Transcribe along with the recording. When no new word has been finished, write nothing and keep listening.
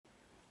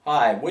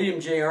Hi,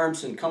 William J.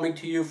 Armson coming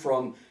to you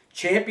from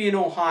Champion,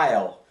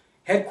 Ohio,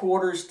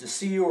 headquarters to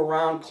see you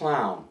around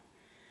clown.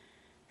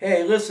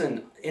 Hey,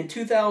 listen, in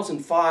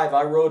 2005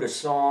 I wrote a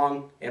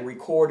song and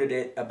recorded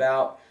it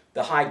about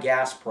the high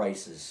gas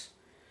prices.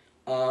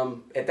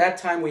 At that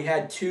time we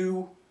had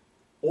two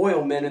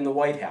oil men in the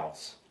White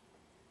House.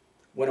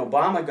 When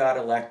Obama got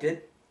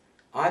elected,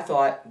 I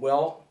thought,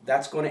 well,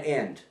 that's going to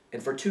end.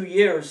 And for 2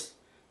 years,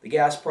 the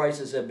gas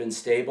prices have been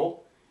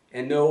stable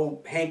and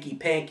no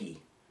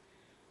hanky-panky.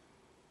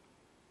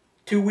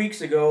 2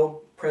 weeks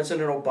ago,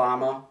 President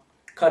Obama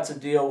cuts a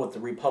deal with the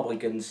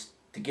Republicans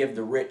to give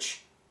the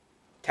rich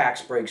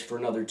tax breaks for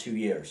another 2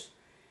 years.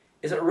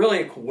 Is it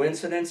really a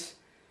coincidence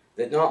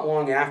that not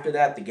long after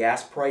that the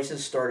gas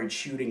prices started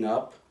shooting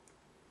up?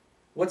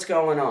 What's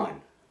going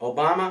on?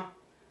 Obama,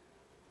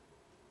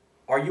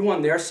 are you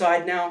on their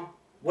side now?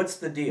 What's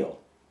the deal?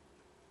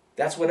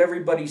 That's what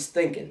everybody's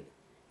thinking.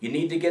 You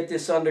need to get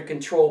this under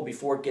control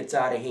before it gets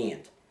out of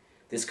hand.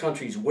 This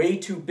country's way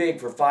too big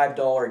for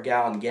 $5 a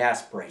gallon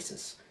gas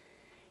prices.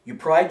 You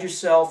pride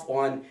yourself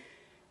on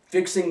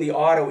fixing the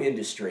auto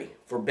industry,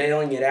 for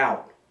bailing it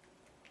out.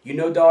 You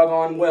know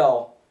doggone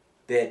well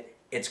that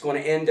it's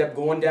going to end up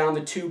going down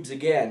the tubes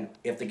again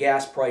if the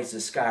gas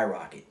prices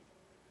skyrocket.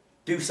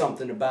 Do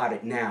something about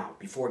it now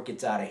before it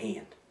gets out of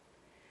hand.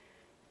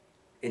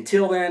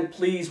 Until then,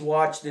 please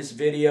watch this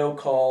video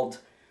called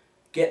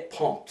Get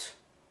Pumped.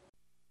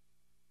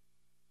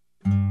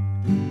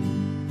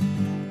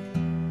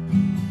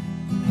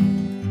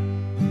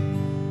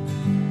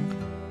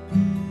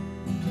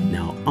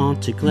 Now,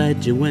 aren't you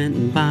glad you went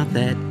and bought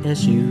that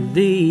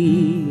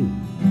SUV?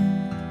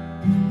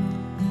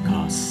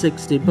 Cost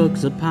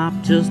 $60 a pop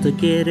just to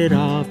get it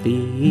off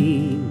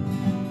E.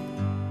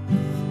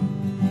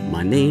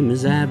 My name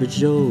is Average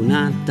Joe,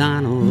 not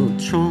Donald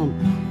Trump.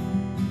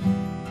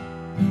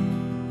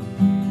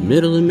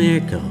 Middle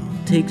America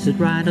takes it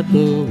right up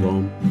the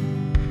rump,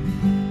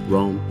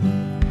 rump,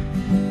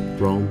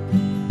 rump.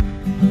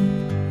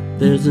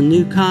 There's a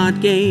new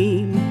card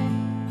game,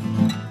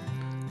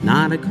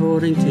 not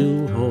according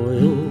to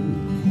oil.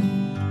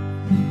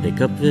 Pick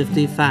up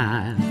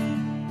 55,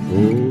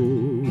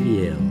 oh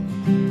yeah.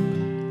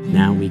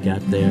 Now we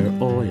got their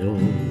oil.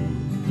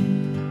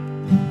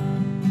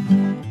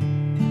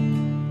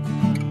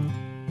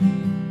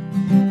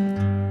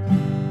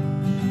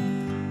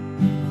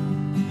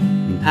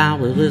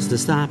 Powerless to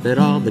stop it,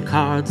 all the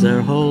cards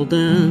they're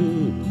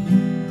holding.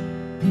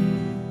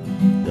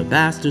 The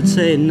bastards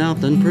say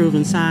nothing,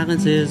 proving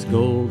silence is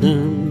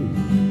golden.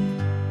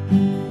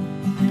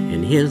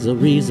 And here's a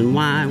reason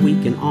why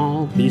we can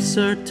all be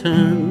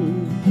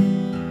certain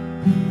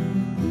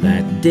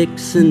that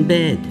Dick's in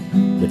bed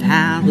with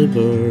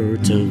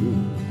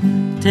Halliburton.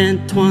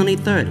 10, 20,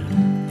 30,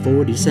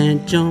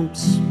 40-cent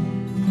jumps.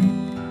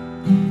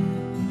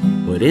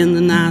 Put in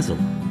the nozzle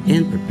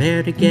and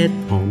prepare to get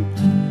pumped.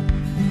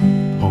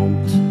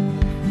 Pumped,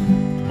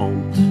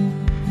 pumped.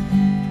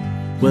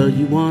 Well,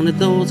 you wanted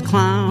those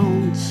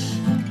clowns,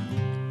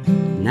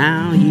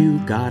 now you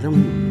got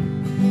 'em.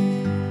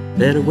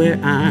 Better wear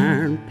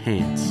iron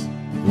pants,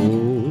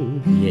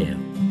 oh yeah,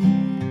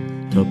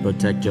 to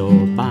protect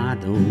your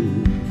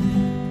bottom.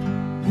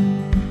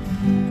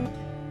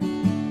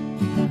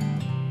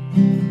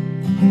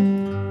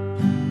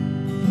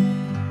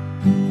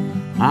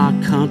 Our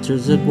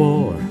country's at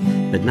war,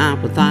 but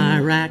not with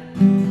Iraq.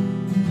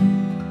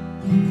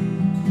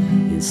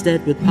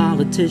 Instead with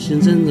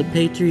politicians and the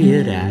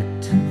Patriot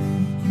Act.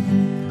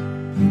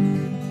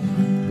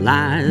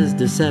 Lies,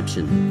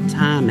 deception,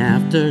 time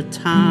after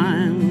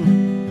time.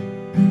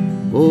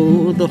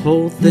 Oh, the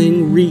whole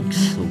thing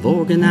reeks of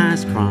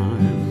organized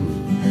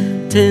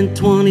crime. 10,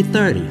 20,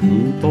 30,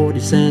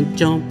 40-cent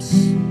jumps.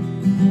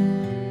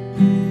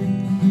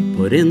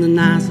 Put in the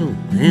nozzle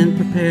and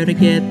prepare to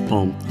get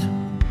pumped.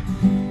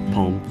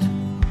 Pumped,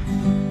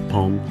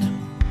 pumped.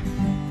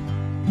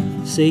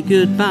 Say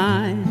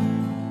goodbye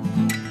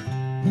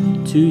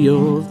to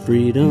your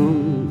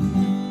freedom.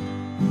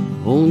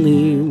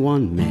 Only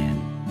one man,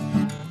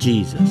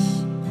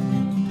 Jesus,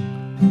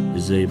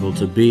 is able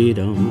to beat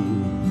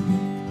 'em.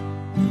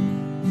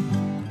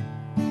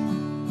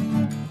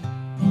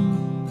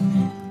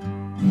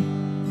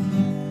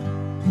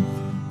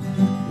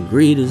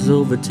 Greed has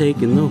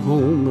overtaken the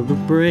home of the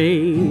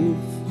brave.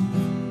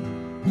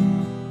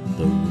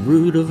 The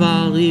root of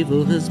all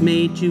evil has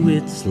made you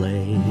its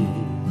slave.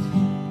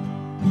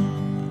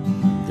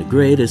 The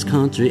greatest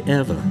country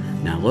ever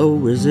now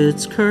lowers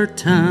its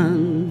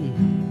curtain.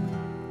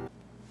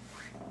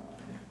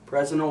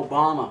 President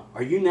Obama,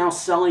 are you now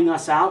selling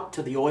us out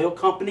to the oil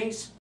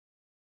companies?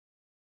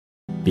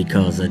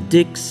 Because a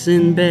dick's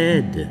in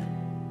bed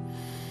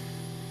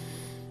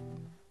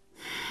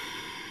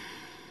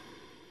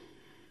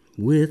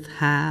with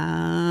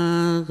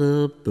Halliburton.